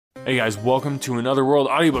Hey guys, welcome to Another World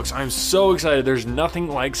Audiobooks. I'm so excited. There's nothing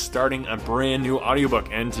like starting a brand new audiobook,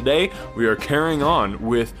 and today we are carrying on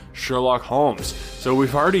with Sherlock Holmes. So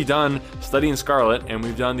we've already done Study in Scarlet, and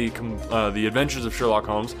we've done the Adventures of Sherlock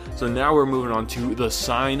Holmes. So now we're moving on to The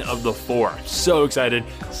Sign of the Four. So excited.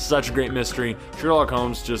 Such a great mystery. Sherlock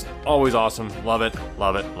Holmes, just always awesome. Love it,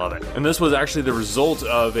 love it, love it. And this was actually the result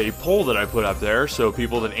of a poll that I put up there. So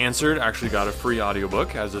people that answered actually got a free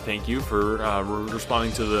audiobook as a thank you for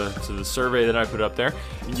responding to the survey that I put up there.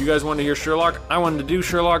 And you guys wanted to hear Sherlock, I wanted to do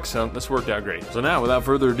Sherlock, so this worked out great. So now, without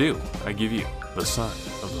further ado, I give you The Sign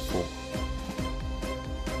of the Four.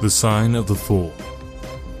 The Sign of the Four,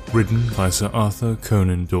 written by Sir Arthur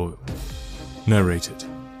Conan Doyle, narrated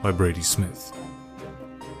by Brady Smith.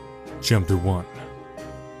 Chapter 1.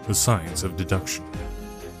 The Science of Deduction.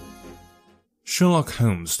 Sherlock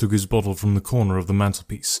Holmes took his bottle from the corner of the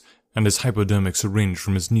mantelpiece and his hypodermic syringe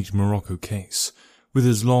from his neat morocco case. With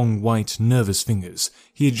his long, white, nervous fingers,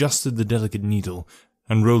 he adjusted the delicate needle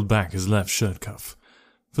and rolled back his left shirt cuff.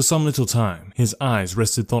 For some little time, his eyes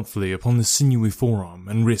rested thoughtfully upon the sinewy forearm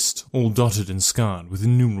and wrist, all dotted and scarred with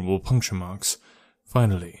innumerable puncture marks.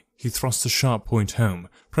 Finally, he thrust the sharp point home,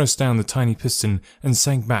 pressed down the tiny piston, and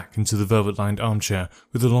sank back into the velvet-lined armchair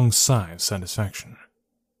with a long sigh of satisfaction.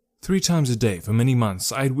 3 times a day for many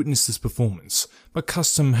months I had witnessed this performance, but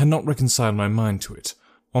custom had not reconciled my mind to it.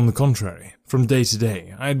 On the contrary, from day to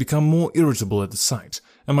day, I had become more irritable at the sight,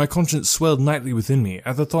 and my conscience swelled nightly within me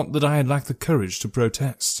at the thought that I had lacked the courage to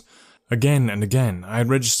protest. Again and again I had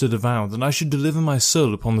registered a vow that I should deliver my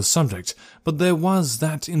soul upon the subject, but there was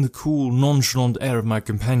that in the cool, nonchalant air of my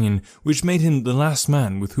companion which made him the last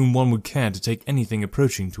man with whom one would care to take anything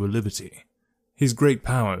approaching to a liberty. His great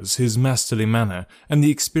powers, his masterly manner, and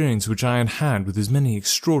the experience which I had had with his many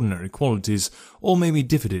extraordinary qualities all made me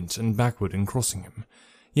diffident and backward in crossing him.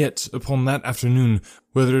 Yet, upon that afternoon,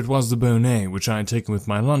 whether it was the bonnet which I had taken with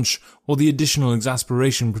my lunch, or the additional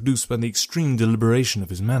exasperation produced by the extreme deliberation of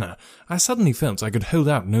his manner, I suddenly felt I could hold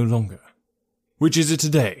out no longer. "Which is it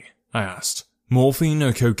today?" I asked. "Morphine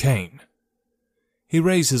or cocaine?" He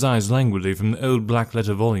raised his eyes languidly from the old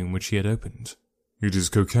black-letter volume which he had opened. "It is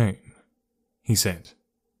cocaine," he said.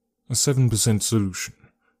 "A 7% solution.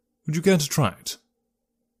 Would you care to try it?"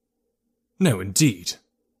 "No, indeed,"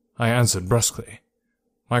 I answered brusquely.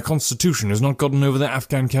 "My constitution has not gotten over the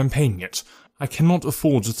Afghan campaign yet. I cannot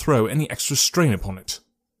afford to throw any extra strain upon it."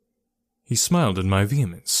 He smiled at my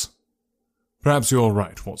vehemence. "Perhaps you're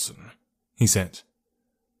right, Watson," he said.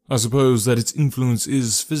 "I suppose that its influence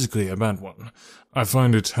is physically a bad one. I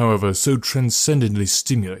find it, however, so transcendently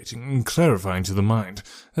stimulating and clarifying to the mind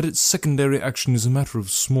that its secondary action is a matter of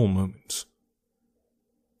small moment."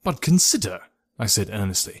 "But consider," I said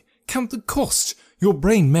earnestly, "count the cost. Your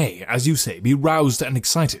brain may, as you say, be roused and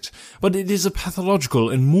excited, but it is a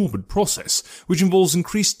pathological and morbid process, which involves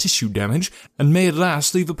increased tissue damage, and may at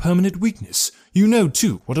last leave a permanent weakness. You know,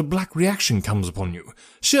 too, what a black reaction comes upon you.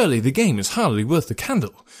 Surely the game is hardly worth the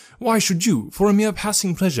candle. Why should you, for a mere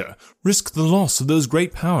passing pleasure, risk the loss of those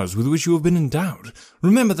great powers with which you have been endowed?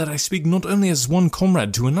 Remember that I speak not only as one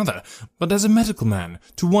comrade to another, but as a medical man,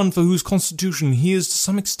 to one for whose constitution he is to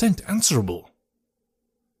some extent answerable."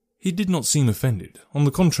 He did not seem offended. On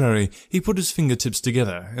the contrary, he put his fingertips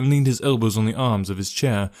together and leaned his elbows on the arms of his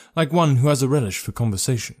chair, like one who has a relish for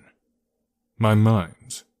conversation. "My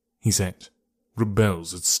mind," he said,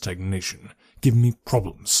 "rebels at stagnation. Give me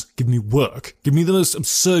problems, give me work, give me the most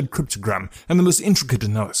absurd cryptogram and the most intricate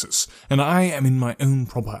analysis, and I am in my own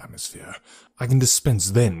proper atmosphere. I can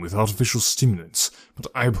dispense then with artificial stimulants, but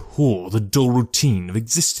I abhor the dull routine of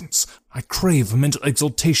existence. I crave for mental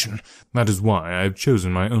exaltation. That is why I have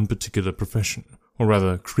chosen my own particular profession, or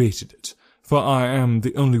rather created it, for I am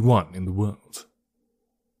the only one in the world."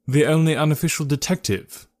 "The only unofficial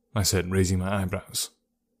detective?" I said, raising my eyebrows.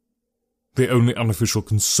 "The only unofficial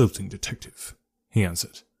consulting detective," he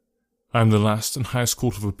answered. "I am the last and highest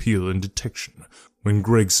court of appeal in detection. When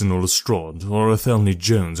Gregson or Lestrade or Athelney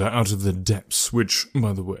Jones are out of their depths, which,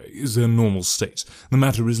 by the way, is their normal state, the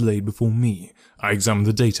matter is laid before me. I examine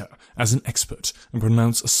the data as an expert and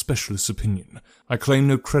pronounce a specialist's opinion. I claim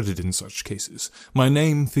no credit in such cases. My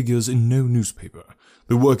name figures in no newspaper.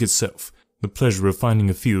 The work itself, the pleasure of finding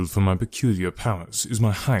a field for my peculiar powers, is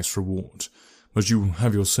my highest reward. But you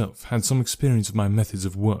have yourself had some experience of my methods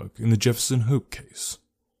of work in the Jefferson Hope case."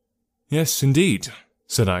 "Yes, indeed,"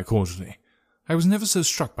 said I cordially. "I was never so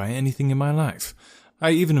struck by anything in my life.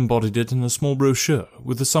 I even embodied it in a small brochure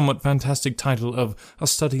with the somewhat fantastic title of A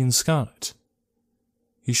Study in Scarlet."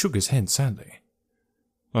 He shook his head sadly.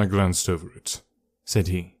 "I glanced over it," said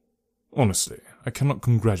he. "Honestly, I cannot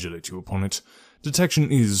congratulate you upon it.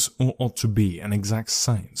 Detection is, or ought to be, an exact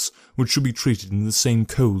science, which should be treated in the same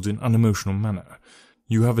cold and unemotional manner.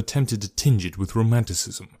 You have attempted to tinge it with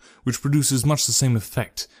romanticism, which produces much the same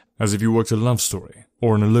effect as if you worked a love story,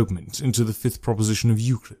 or an elopement, into the fifth proposition of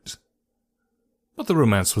Euclid. But the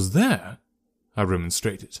romance was there, I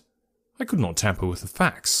remonstrated. I could not tamper with the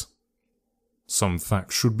facts. Some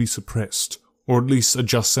facts should be suppressed, or at least a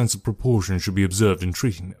just sense of proportion should be observed in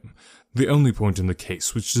treating them. The only point in the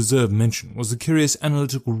case which deserved mention was the curious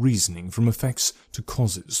analytical reasoning from effects to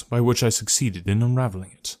causes by which I succeeded in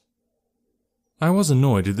unravelling it. I was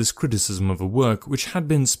annoyed at this criticism of a work which had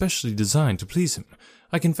been specially designed to please him.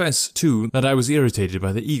 I confess, too, that I was irritated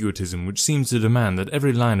by the egotism which seems to demand that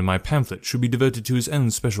every line of my pamphlet should be devoted to his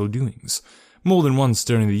own special doings. More than once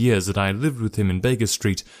during the years that I had lived with him in Baker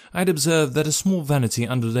Street, I had observed that a small vanity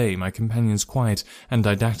underlay my companion's quiet and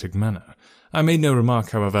didactic manner. I made no remark,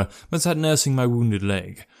 however, but sat nursing my wounded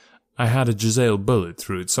leg. I had a Giselle bullet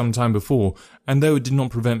through it some time before, and though it did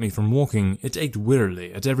not prevent me from walking, it ached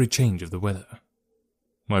wearily at every change of the weather.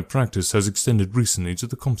 My practice has extended recently to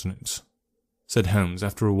the continent, said Holmes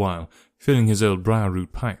after a while, filling his old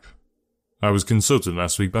briar-root pipe. I was consulted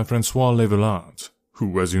last week by Francois Levelard,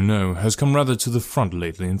 who, as you know, has come rather to the front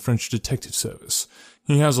lately in French detective service.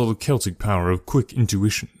 He has all the Celtic power of quick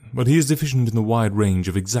intuition, but he is deficient in the wide range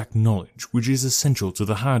of exact knowledge which is essential to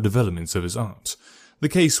the higher developments of his art. The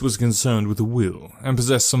case was concerned with a will, and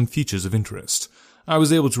possessed some features of interest. I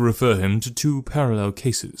was able to refer him to two parallel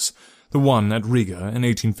cases, the one at Riga in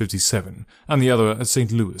 1857, and the other at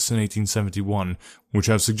St. Louis in 1871, which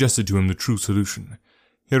have suggested to him the true solution.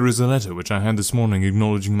 Here is a letter which I had this morning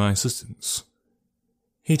acknowledging my assistance.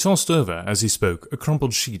 He tossed over, as he spoke, a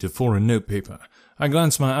crumpled sheet of foreign notepaper. I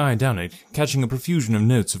glanced my eye down it, catching a profusion of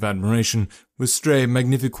notes of admiration, with stray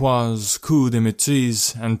magnificoires, coups de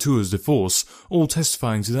maîtrise, and tours de force, all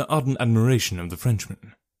testifying to their ardent admiration of the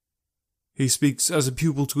Frenchman. "He speaks as a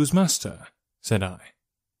pupil to his master," said I.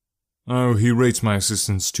 "Oh, he rates my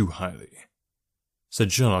assistance too highly,"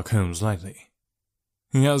 said Sherlock Holmes lightly.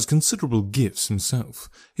 "He has considerable gifts himself.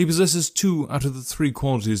 He possesses 2 out of the 3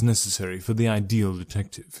 qualities necessary for the ideal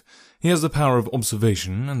detective. He has the power of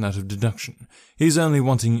observation and that of deduction. He is only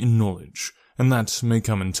wanting in knowledge, and that may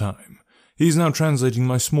come in time. He is now translating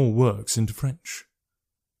my small works into French."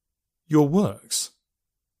 "Your works?"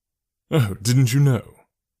 "Oh, didn't you know?"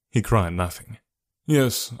 he cried, laughing.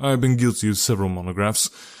 "Yes, I have been guilty of several monographs.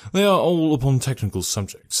 They are all upon technical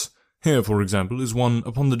subjects. Here, for example, is one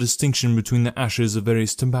upon the distinction between the ashes of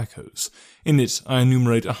various tobaccos. In it I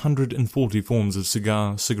enumerate 140 forms of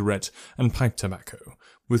cigar, cigarette, and pipe tobacco,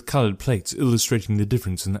 with coloured plates illustrating the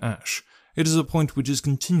difference in the ash. It is a point which is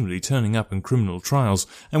continually turning up in criminal trials,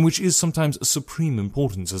 and which is sometimes of supreme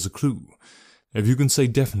importance as a clue. If you can say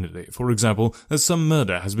definitely, for example, that some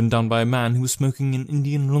murder has been done by a man who was smoking an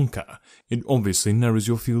Indian lunka, it obviously narrows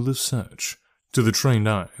your field of search. To the trained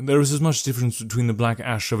eye, there is as much difference between the black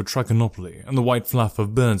ash of a trichinopoly and the white fluff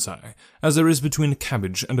of bird's eye as there is between a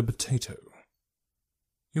cabbage and a potato."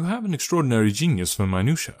 "You have an extraordinary genius for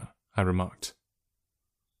minutiae," I remarked.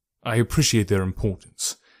 "I appreciate their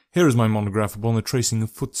importance. Here is my monograph upon the tracing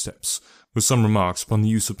of footsteps, with some remarks upon the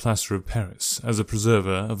use of plaster of Paris as a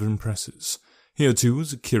preserver of impresses. Here, too,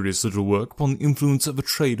 is a curious little work upon the influence of a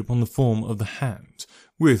trade upon the form of the hand,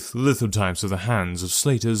 with lithotypes of the hands of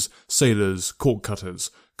slaters, sailors, cork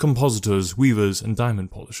cutters, compositors, weavers, and diamond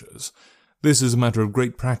polishers. This is a matter of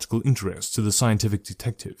great practical interest to the scientific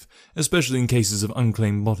detective, especially in cases of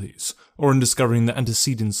unclaimed bodies, or in discovering the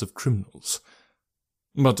antecedents of criminals.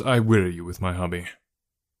 But I weary you with my hobby."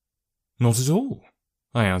 "Not at all,"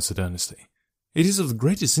 I answered earnestly. "It is of the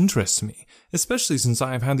greatest interest to me, especially since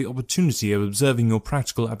I have had the opportunity of observing your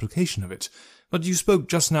practical application of it. But you spoke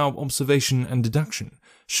just now of observation and deduction.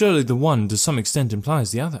 Surely the one to some extent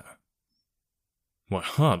implies the other." "Why,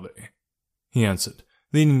 hardly," he answered,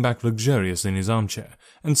 leaning back luxuriously in his armchair,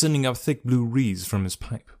 and sending up thick blue wreaths from his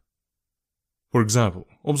pipe. "For example,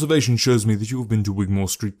 observation shows me that you have been to Wigmore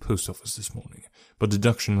Street Post Office this morning, but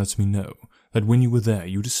deduction lets me know that when you were there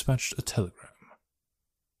you dispatched a telegram."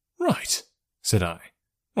 "Right," said I.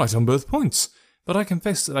 "Right on both points. But I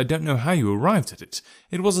confess that I don't know how you arrived at it.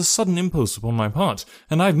 It was a sudden impulse upon my part,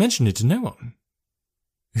 and I have mentioned it to no one."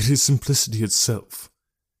 "It is simplicity itself,"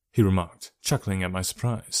 he remarked, chuckling at my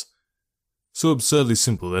surprise. "So absurdly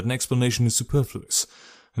simple that an explanation is superfluous,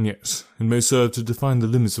 and yet it may serve to define the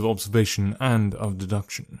limits of observation and of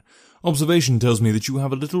deduction. Observation tells me that you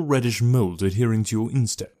have a little reddish mould adhering to your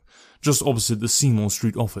instep. Just opposite the Seymour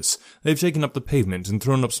Street office, they've taken up the pavement and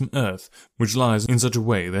thrown up some earth, which lies in such a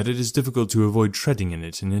way that it is difficult to avoid treading in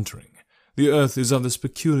it in entering. The earth is of this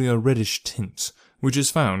peculiar reddish tint, which is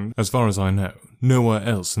found, as far as I know, nowhere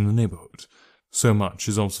else in the neighborhood. So much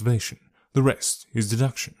is observation, the rest is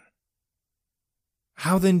deduction."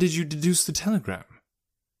 "How then did you deduce the telegram?"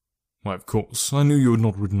 "Why, of course, I knew you had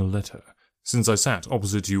not written a letter, since I sat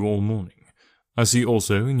opposite to you all morning. I see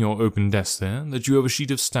also in your open desk there that you have a sheet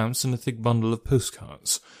of stamps and a thick bundle of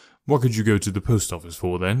postcards. What could you go to the post office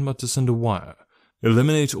for then but to send a wire?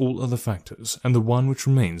 Eliminate all other factors, and the one which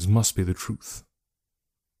remains must be the truth."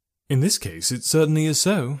 "In this case it certainly is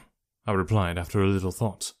so," I replied after a little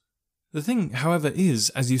thought. "The thing, however, is,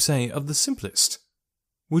 as you say, of the simplest.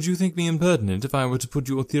 Would you think me impertinent if I were to put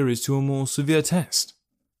your theories to a more severe test?"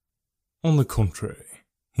 "On the contrary,"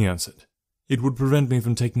 he answered, "it would prevent me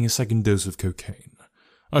from taking a second dose of cocaine.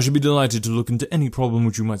 I should be delighted to look into any problem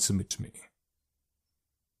which you might submit to me."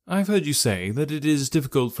 "I've heard you say that it is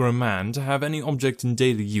difficult for a man to have any object in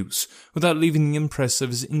daily use without leaving the impress of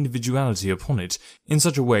his individuality upon it in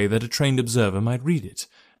such a way that a trained observer might read it.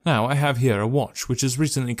 Now, I have here a watch which has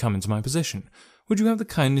recently come into my possession. Would you have the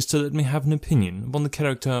kindness to let me have an opinion upon the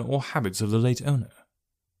character or habits of the late owner?"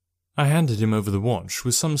 I handed him over the watch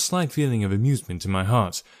with some slight feeling of amusement in my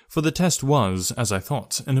heart, for the test was, as I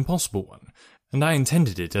thought, an impossible one, and I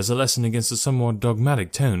intended it as a lesson against the somewhat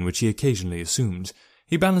dogmatic tone which he occasionally assumed.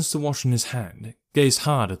 He balanced the watch in his hand, gazed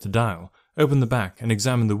hard at the dial, opened the back and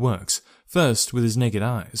examined the works, first with his naked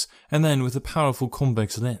eyes, and then with a powerful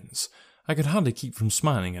convex lens. I could hardly keep from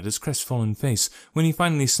smiling at his crestfallen face when he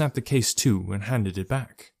finally snapped the case to and handed it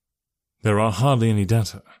back. "There are hardly any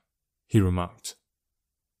data," he remarked.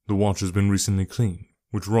 "The watch has been recently cleaned,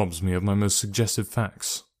 which robs me of my most suggestive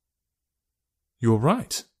facts." "You are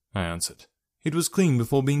right," I answered. "It was cleaned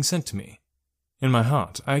before being sent to me." In my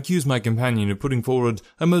heart, I accused my companion of putting forward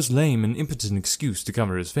a most lame and impotent excuse to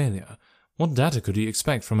cover his failure. What data could he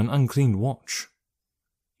expect from an uncleaned watch?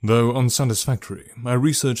 "Though unsatisfactory, my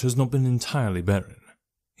research has not been entirely barren,"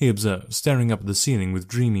 he observed, staring up at the ceiling with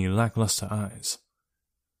dreamy, lackluster eyes.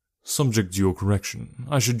 "Subject to your correction,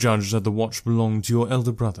 I should judge that the watch belonged to your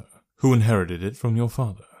elder brother, who inherited it from your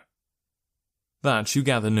father." "That you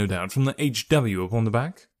gather, no doubt, from the H.W. upon the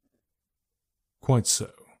back?" "Quite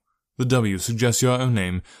so. The W suggests your own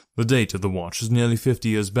name. The date of the watch is nearly 50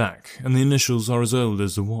 years back, and the initials are as old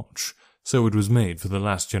as the watch, so it was made for the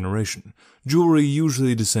last generation. Jewelry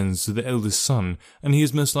usually descends to the eldest son, and he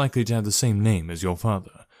is most likely to have the same name as your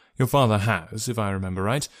father. Your father has, if I remember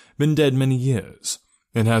right, been dead many years.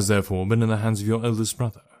 It has therefore been in the hands of your eldest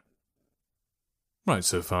brother." "Right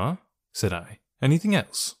so far," said I. "Anything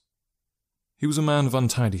else?" "He was a man of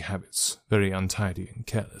untidy habits, very untidy and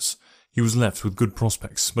careless. He was left with good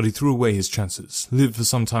prospects, but he threw away his chances, lived for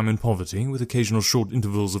some time in poverty, with occasional short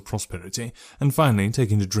intervals of prosperity, and finally,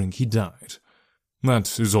 taking to drink, he died.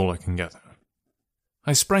 That is all I can gather."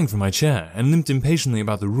 I sprang from my chair and limped impatiently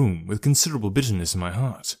about the room with considerable bitterness in my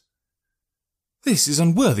heart. "This is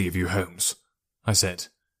unworthy of you, Holmes," I said.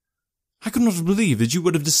 "I could not have believed that you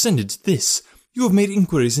would have descended to this. You have made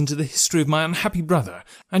inquiries into the history of my unhappy brother,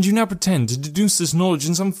 and you now pretend to deduce this knowledge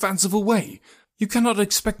in some fanciful way. You cannot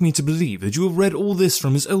expect me to believe that you have read all this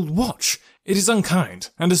from his old watch. It is unkind,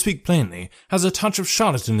 and to speak plainly, has a touch of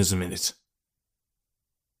charlatanism in it."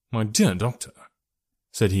 "My dear doctor,"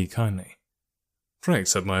 said he kindly, "pray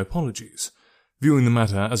accept my apologies. Viewing the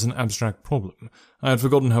matter as an abstract problem, I had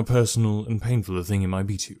forgotten how personal and painful a thing it might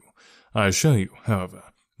be to you. I assure you,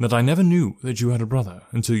 however, that I never knew that you had a brother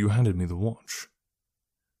until you handed me the watch."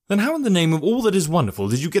 "Then how in the name of all that is wonderful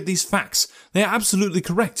did you get these facts? They are absolutely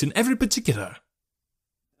correct in every particular."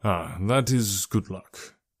 "Ah, that is good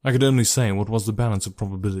luck. I could only say what was the balance of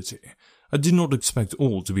probability. I did not expect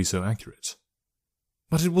all to be so accurate."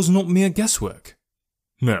 "But it was not mere guesswork."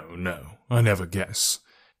 No, I never guess.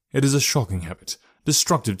 It is a shocking habit,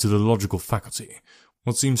 destructive to the logical faculty.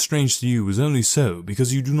 What seems strange to you is only so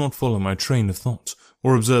because you do not follow my train of thought,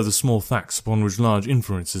 or observe the small facts upon which large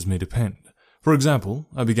inferences may depend. For example,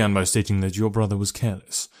 I began by stating that your brother was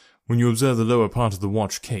careless. When you observe the lower part of the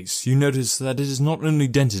watch case, you notice that it is not only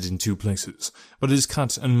dented in 2 places, but is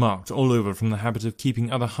cut and marked all over from the habit of keeping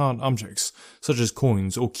other hard objects, such as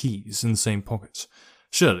coins or keys, in the same pocket.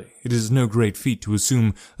 Surely, it is no great feat to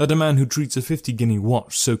assume that a man who treats a 50-guinea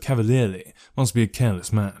watch so cavalierly must be a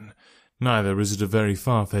careless man. Neither is it a very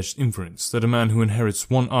far-fetched inference that a man who inherits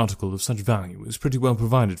one article of such value is pretty well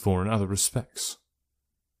provided for in other respects."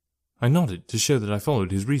 I nodded to show that I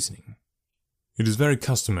followed his reasoning. "It is very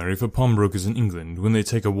customary for pawnbrokers in England, when they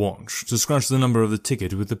take a watch, to scratch the number of the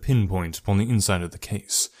ticket with the pin-point upon the inside of the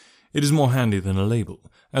case. It is more handy than a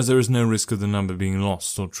label, as there is no risk of the number being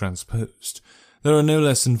lost or transposed. There are no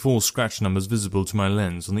less than 4 scratch numbers visible to my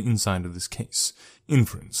lens on the inside of this case.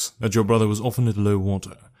 Inference, that your brother was often at low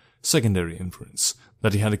water. secondary inference,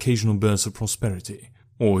 that he had occasional bursts of prosperity,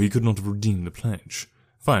 or he could not have redeemed the pledge.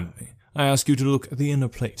 Finally, I ask you to look at the inner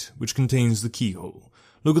plate, which contains the keyhole.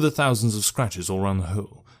 Look at the thousands of scratches all round the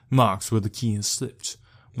hole, marks where the key has slipped.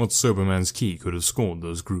 What sober man's key could have scored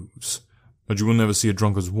those grooves? But you will never see a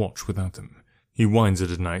drunkard's watch without them. He winds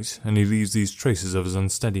it at night, and he leaves these traces of his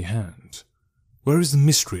unsteady hand. Where is the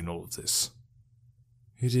mystery in all of this?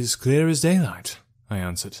 It is clear as daylight, I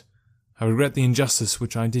answered. I regret the injustice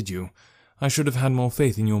which I did you. I should have had more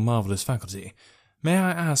faith in your marvellous faculty. May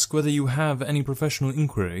I ask whether you have any professional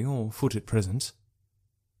inquiry or foot at present?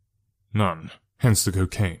 None. Hence the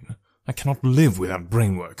cocaine. I cannot live without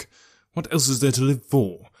brainwork. What else is there to live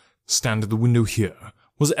for? Stand at the window here.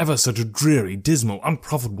 Was ever such a dreary, dismal,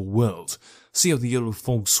 unprofitable world? See how the yellow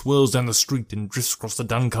fog swirls down the street and drifts across the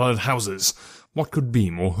dun-coloured houses. What could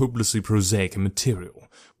be more hopelessly prosaic and material?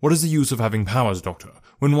 What is the use of having powers, Doctor,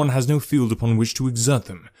 when one has no field upon which to exert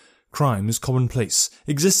them? Crime is commonplace,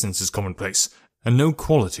 existence is commonplace, and no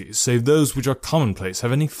qualities, save those which are commonplace,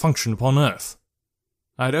 have any function upon earth.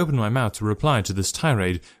 I had opened my mouth to reply to this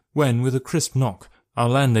tirade, when, with a crisp knock, our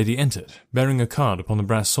landlady entered, bearing a card upon the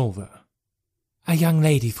brass salver. "A young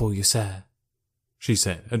lady for you, sir," she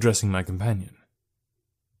said, addressing my companion.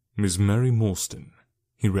 "Miss Mary Morstan,"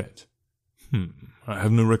 he read. I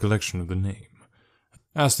have no recollection of the name.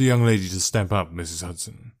 Ask the young lady to step up, Mrs.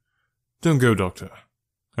 Hudson. Don't go, Doctor.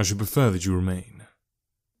 I should prefer that you remain.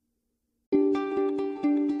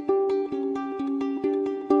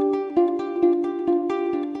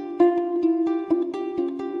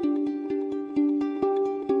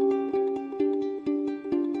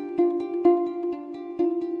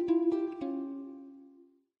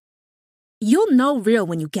 You'll know real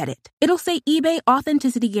when you get it. It'll say eBay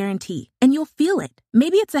Authenticity Guarantee, and you'll feel it.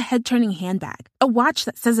 Maybe it's a head-turning handbag, a watch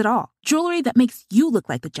that says it all, jewelry that makes you look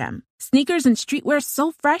like a gem, sneakers and streetwear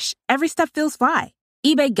so fresh, every step feels fly.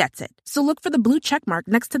 eBay gets it, so look for the blue check mark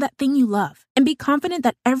next to that thing you love, and be confident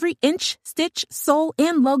that every inch, stitch, sole,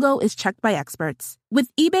 and logo is checked by experts.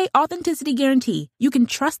 With eBay Authenticity Guarantee, you can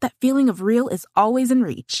trust that feeling of real is always in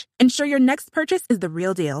reach. Ensure your next purchase is the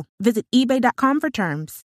real deal. Visit ebay.com for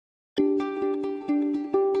terms.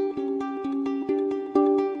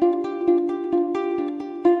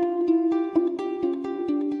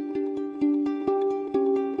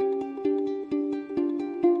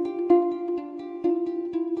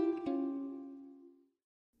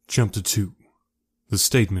 Chapter 2. The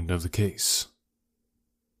Statement of the Case.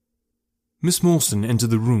 Miss Morstan entered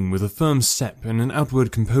the room with a firm step and an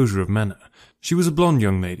outward composure of manner. She was a blonde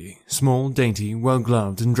young lady, small, dainty,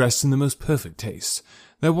 well-gloved, and dressed in the most perfect taste.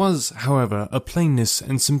 There was, however, a plainness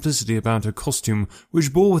and simplicity about her costume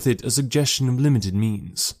which bore with it a suggestion of limited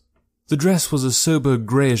means. The dress was a sober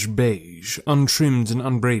greyish beige, untrimmed and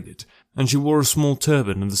unbraided, and she wore a small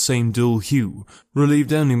turban of the same dull hue,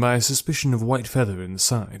 relieved only by a suspicion of white feather in the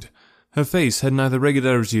side. Her face had neither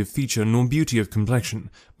regularity of feature nor beauty of complexion,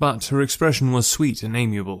 but her expression was sweet and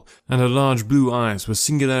amiable, and her large blue eyes were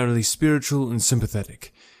singularly spiritual and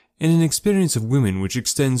sympathetic. In an experience of women which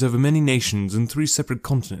extends over many nations and 3 separate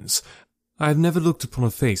continents, I have never looked upon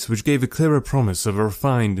a face which gave a clearer promise of a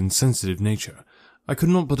refined and sensitive nature. I could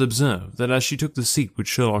not but observe that as she took the seat which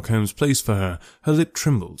Sherlock Holmes placed for her, her lip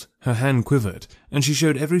trembled, her hand quivered, and she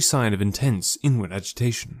showed every sign of intense inward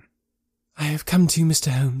agitation. "I have come to you,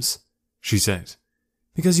 Mr. Holmes," she said,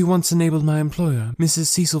 "because you once enabled my employer, Mrs.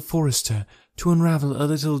 Cecil Forrester, to unravel a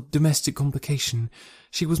little domestic complication.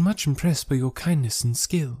 She was much impressed by your kindness and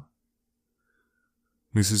skill."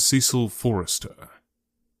 "Mrs. Cecil Forrester,"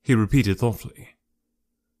 he repeated thoughtfully.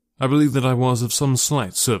 "I believe that I was of some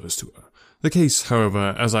slight service to her. The case,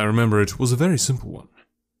 however, as I remember it, was a very simple one."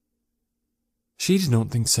 "She did not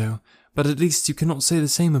think so, but at least you cannot say the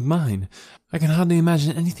same of mine. I can hardly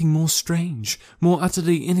imagine anything more strange, more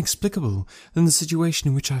utterly inexplicable, than the situation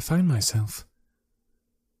in which I find myself."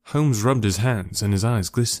 Holmes rubbed his hands, and his eyes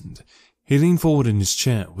glistened. He leaned forward in his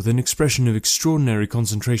chair with an expression of extraordinary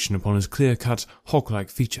concentration upon his clear-cut, hawk-like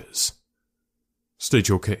features. "State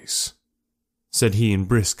your case," said he in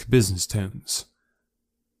brisk business tones.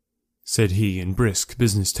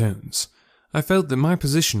 I felt that my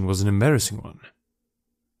position was an embarrassing one.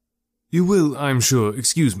 "You will, I am sure,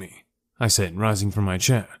 excuse me," I said, rising from my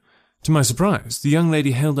chair. To my surprise, the young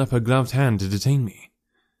lady held up her gloved hand to detain me.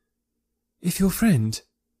 "If your friend,"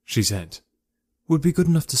 she said, "would be good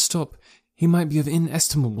enough to stop, he might be of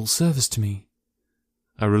inestimable service to me."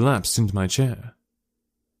 I relapsed into my chair.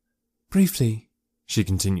 "Briefly," she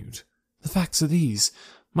continued, "the facts are these.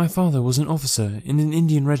 My father was an officer in an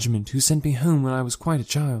Indian regiment who sent me home when I was quite a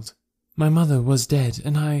child. My mother was dead,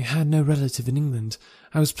 and I had no relative in England.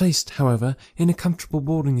 I was placed, however, in a comfortable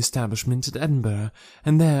boarding establishment at Edinburgh,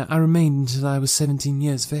 and there I remained until I was 17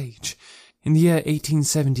 years of age. In the year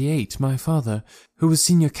 1878, my father, who was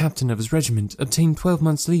senior captain of his regiment, obtained 12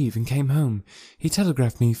 months' leave and came home. He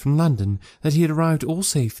telegraphed me from London that he had arrived all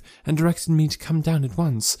safe and directed me to come down at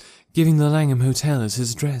once, giving the Langham Hotel as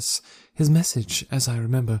his address. His message, as I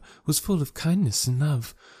remember, was full of kindness and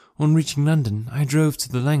love. On reaching London, I drove to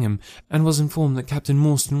the Langham, and was informed that Captain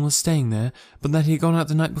Morstan was staying there, but that he had gone out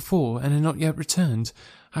the night before and had not yet returned.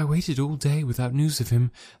 I waited all day without news of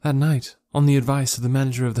him. That night, on the advice of the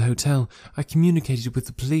manager of the hotel, I communicated with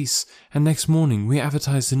the police, and next morning we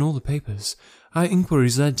advertised in all the papers. Our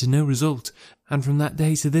inquiries led to no result, and from that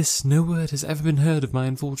day to this no word has ever been heard of my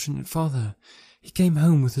unfortunate father. He came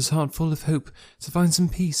home with his heart full of hope, to find some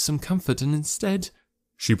peace, some comfort, and instead—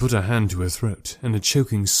 She put her hand to her throat, and a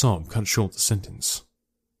choking sob cut short the sentence.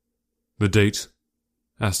 "The date?"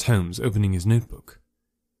 asked Holmes, opening his notebook.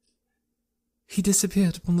 He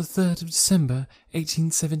disappeared upon the 3rd of December,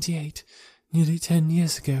 1878, nearly 10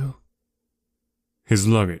 years ago. "His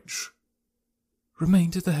luggage?"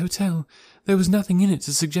 Remained at the hotel. There was nothing in it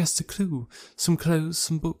to suggest a clue. Some clothes,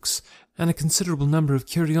 some books, and a considerable number of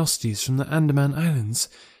curiosities from the Andaman Islands.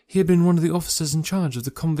 He had been one of the officers in charge of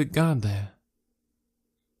the convict guard there.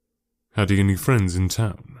 "Had he any friends in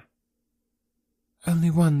town?"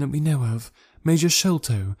 Only one that we know of, Major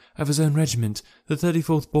Sholto, of his own regiment, the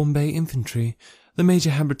 34th Bombay Infantry. The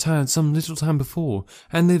Major had retired some little time before,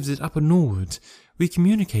 and lived at Upper Norwood. We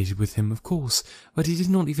communicated with him, of course, but he did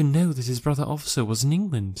not even know that his brother officer was in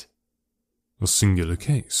England. "A singular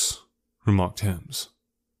case," remarked Holmes.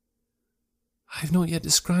 I have not yet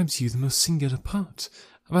described to you the most singular part.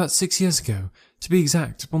 About 6 years ago, to be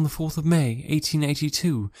exact, upon the 4th of May,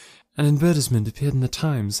 1882, an advertisement appeared in the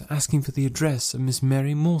Times asking for the address of Miss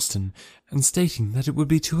Mary Morstan, and stating that it would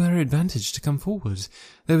be to her advantage to come forward.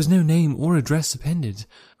 There was no name or address appended.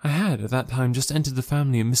 I had at that time just entered the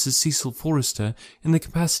family of Mrs. Cecil Forrester in the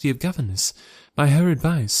capacity of governess. By her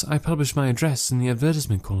advice, I published my address in the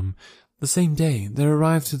advertisement column. The same day, there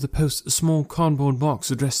arrived through the post a small cardboard box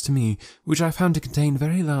addressed to me, which I found to contain a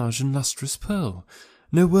very large and lustrous pearl.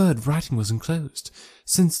 No word of writing was enclosed.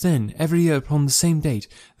 Since then, every year upon the same date,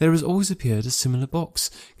 there has always appeared a similar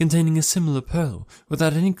box, containing a similar pearl,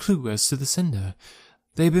 without any clue as to the sender.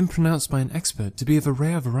 They have been pronounced by an expert to be of a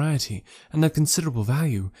rare variety, and of considerable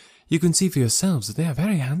value. You can see for yourselves that they are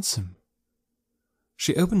very handsome.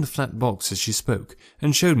 She opened the flat box as she spoke,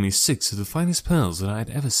 and showed me 6 of the finest pearls that I had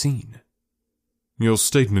ever seen. "Your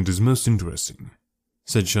statement is most interesting,"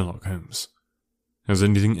 said Sherlock Holmes. "Has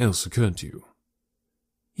anything else occurred to you?"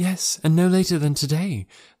 Yes, and no later than today.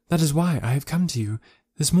 That is why I have come to you.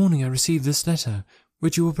 This morning I received this letter,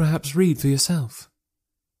 which you will perhaps read for yourself.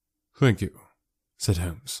 "Thank you," said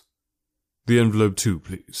Holmes. "The envelope too,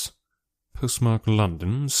 please. Postmark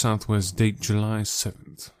London, southwest, date July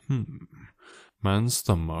 7th. Man's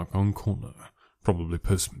thumb mark on corner. Probably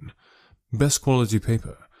postman. Best quality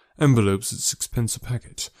paper. Envelopes at 6 pence a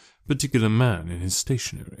packet. Particular man in his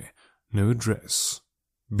stationery. No address.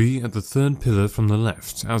 Be at the 3rd pillar from the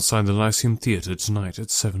left, outside the Lyceum Theatre tonight at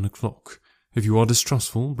 7 o'clock. If you are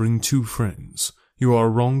distrustful, bring 2 friends. You are a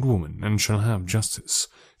wronged woman, and shall have justice.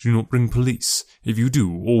 Do not bring police. If you do,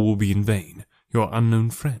 all will be in vain. Your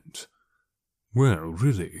unknown friend." "Well,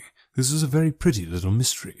 really, this is a very pretty little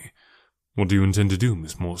mystery. What do you intend to do,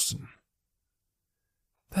 Miss Morstan?"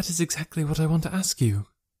 "That is exactly what I want to ask you."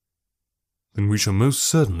 "Then we shall most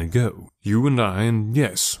certainly go. You and I, and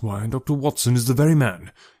yes, why, Dr. Watson is the very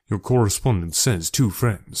man. Your correspondent says 2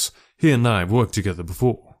 friends. He and I have worked together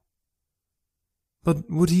before." "But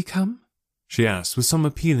would he come?" she asked, with some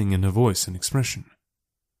appealing in her voice and expression.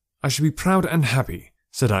 "I shall be proud and happy,"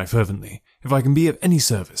 said I fervently, "if I can be of any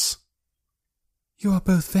service." "You are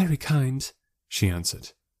both very kind," she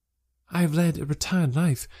answered. "I have led a retired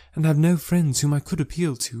life, and have no friends whom I could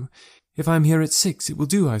appeal to. If I am here at 6, it will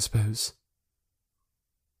do, I suppose."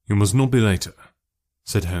 "You must not be later,"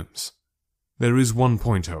 said Holmes. "There is one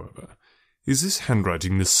point, however. Is this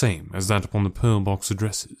handwriting the same as that upon the pearl box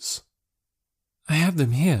addresses?" "I have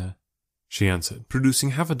them here," she answered,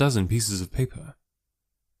 producing 6 pieces of paper.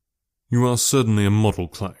 "You are certainly a model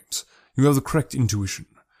client. You have the correct intuition.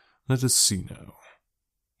 Let us see now."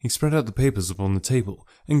 He spread out the papers upon the table,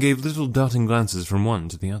 and gave little darting glances from one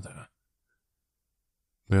to the other.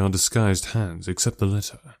 "They are disguised hands, except the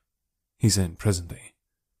letter," he said presently.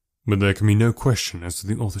 "But there can be no question as to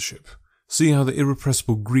the authorship. See how the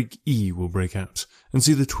irrepressible Greek E will break out, and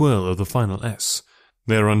see the twirl of the final S.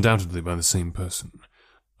 They are undoubtedly by the same person.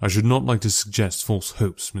 I should not like to suggest false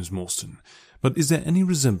hopes, Miss Morstan, but is there any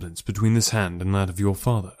resemblance between this hand and that of your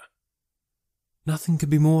father? Nothing could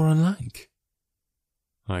be more unlike.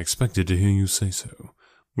 I expected to hear you say so.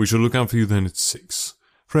 We shall look out for you then at 6.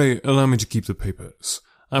 Pray, allow me to keep the papers.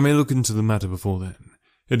 I may look into the matter before then.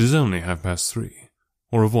 It is only 3:30.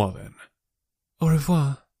 Au revoir, then. Au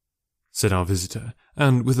revoir, said our visitor,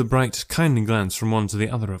 and with a bright, kindly glance from one to the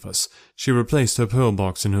other of us, she replaced her pearl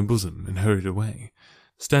box in her bosom and hurried away.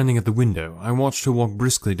 Standing at the window, I watched her walk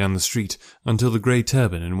briskly down the street until the grey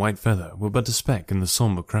turban and white feather were but a speck in the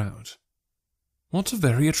sombre crowd. "What a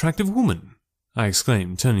very attractive woman!" I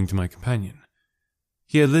exclaimed, turning to my companion.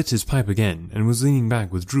 He had lit his pipe again and was leaning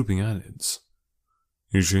back with drooping eyelids.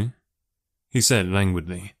 "Is she?" he said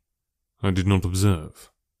languidly. "I did not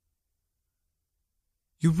observe."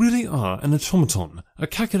 "You really are an automaton, a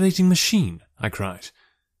calculating machine," I cried.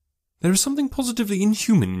 "There is something positively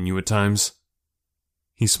inhuman in you at times."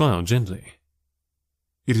 He smiled gently.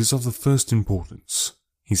 "It is of the first importance,"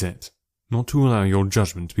 he said, "not to allow your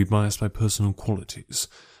judgment to be biased by personal qualities.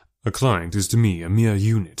 A client is to me a mere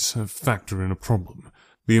unit, a factor in a problem.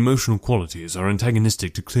 The emotional qualities are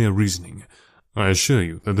antagonistic to clear reasoning. I assure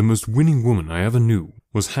you that the most winning woman I ever knew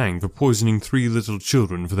was hanged for poisoning 3 little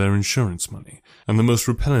children for their insurance money, and the most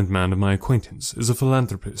repellent man of my acquaintance is a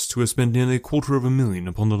philanthropist who has spent nearly $250,000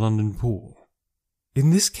 upon the London poor.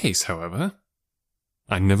 In this case, however,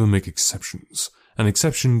 I never make exceptions. An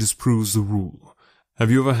exception disproves the rule.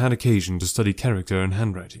 Have you ever had occasion to study character and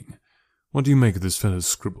handwriting? What do you make of this fellow's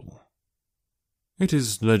scribble?" "It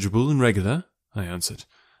is legible and regular," I answered.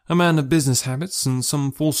 "A man of business habits and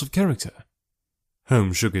some force of character."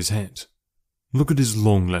 Holmes shook his head. "Look at his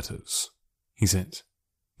long letters," he said.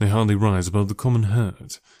 "They hardly rise above the common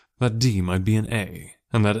herd. That D might be an A,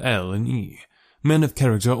 and that L an E. Men of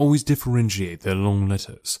character always differentiate their long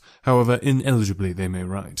letters, however ineligibly they may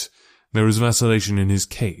write. There is vacillation in his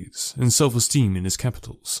K's, and self-esteem in his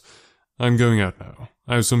capitals. I'm going out now.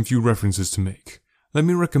 I have some few references to make. Let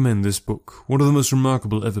me recommend this book, one of the most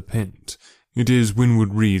remarkable ever penned. It is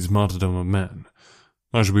Winwood Reade's Martyrdom of Man.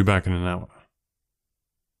 I shall be back in an hour."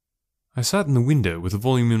 I sat in the window with the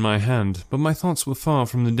volume in my hand, but my thoughts were far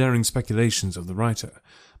from the daring speculations of the writer.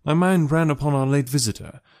 My mind ran upon our late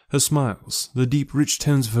visitor, her smiles, the deep, rich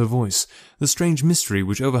tones of her voice, the strange mystery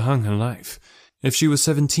which overhung her life. If she was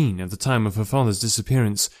 17 at the time of her father's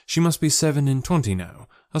disappearance, she must be 7 and 20 now,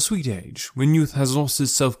 a sweet age, when youth has lost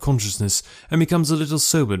its self-consciousness and becomes a little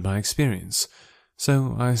sobered by experience.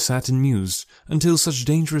 So I sat and mused, until such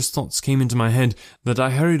dangerous thoughts came into my head that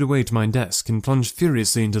I hurried away to my desk and plunged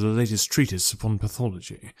furiously into the latest treatise upon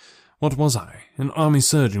pathology. What was I, an army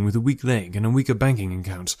surgeon with a weak leg and a weaker banking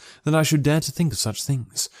account, that I should dare to think of such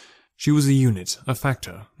things? She was a unit, a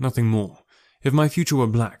factor, nothing more. If my future were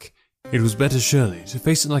black, it was better surely to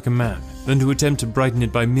face it like a man than to attempt to brighten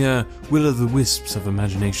it by mere will-o'-the-wisps of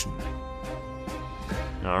imagination.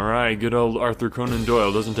 Alright, good old Arthur Conan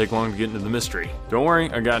Doyle. Doesn't take long to get into the mystery. Don't worry,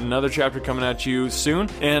 I got another chapter coming at you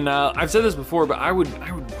soon. And I've said this before, but I would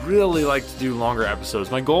really like to do longer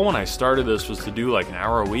episodes. My goal when I started this was to do like an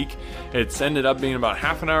hour a week. It's ended up being about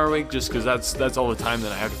half an hour a week just because that's all the time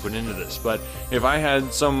that I have to put into this. But if I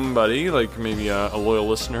had somebody, like maybe a loyal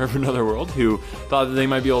listener of Another World, who thought that they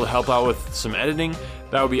might be able to help out with some editing,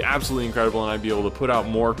 that would be absolutely incredible, and I'd be able to put out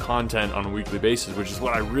more content on a weekly basis, which is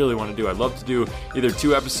what I really want to do. I'd love to do either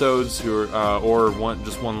 2 episodes or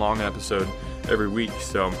one long episode every week.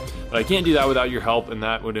 But I can't do that without your help, and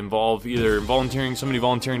that would involve either somebody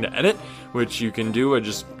volunteering to edit, which you can do by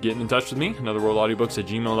just getting in touch with me,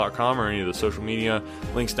 anotherworldaudiobooks@gmail.com, or any of the social media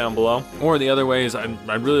links down below. Or the other way is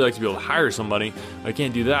I'd really like to be able to hire somebody. I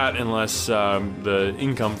can't do that unless the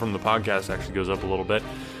income from the podcast actually goes up a little bit.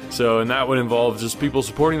 And that would involve just people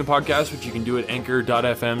supporting the podcast, which you can do at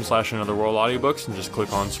anchor.fm/anotherworldaudiobooks and just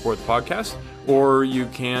click on support the podcast. Or you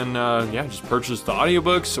can, just purchase the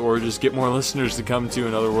audiobooks or just get more listeners to come to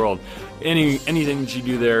Another World. Anything that you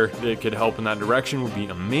do there that could help in that direction would be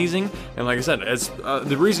amazing. And like I said,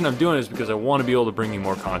 the reason I'm doing it is because I want to be able to bring you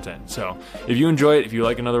more content. So if you enjoy it, if you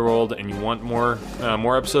like Another World and you want more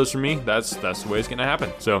episodes from me, that's the way it's going to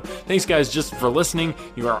happen. So thanks guys just for listening.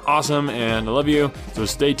 You are awesome and I love you. So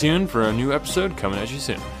stay tuned for a new episode coming at you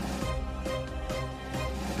soon.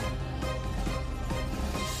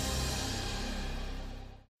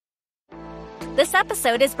 This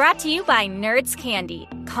episode is brought to you by Nerds Candy,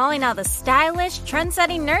 calling all the stylish,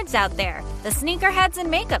 trend-setting nerds out there, the sneakerheads and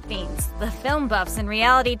makeup fiends, the film buffs and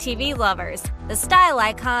reality TV lovers, the style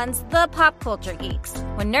icons, the pop culture geeks.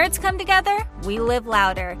 When nerds come together, we live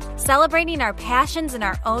louder, celebrating our passions in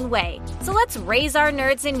our own way. So let's raise our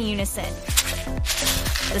nerds in unison.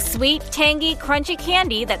 The sweet, tangy, crunchy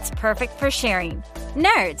candy that's perfect for sharing.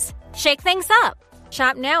 Nerds, shake things up.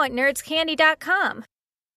 Shop now at nerdscandy.com.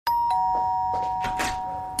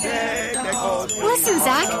 Listen,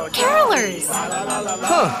 Zach, carolers!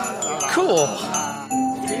 Huh, cool.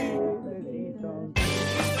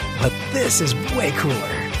 But this is way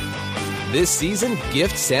cooler. This season,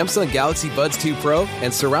 gift Samsung Galaxy Buds 2 Pro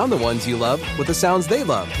and surround the ones you love with the sounds they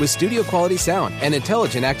love with studio-quality sound and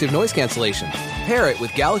intelligent active noise cancellation. Pair it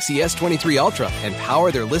with Galaxy S23 Ultra and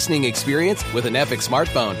power their listening experience with an epic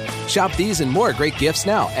smartphone. Shop these and more great gifts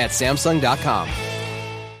now at Samsung.com.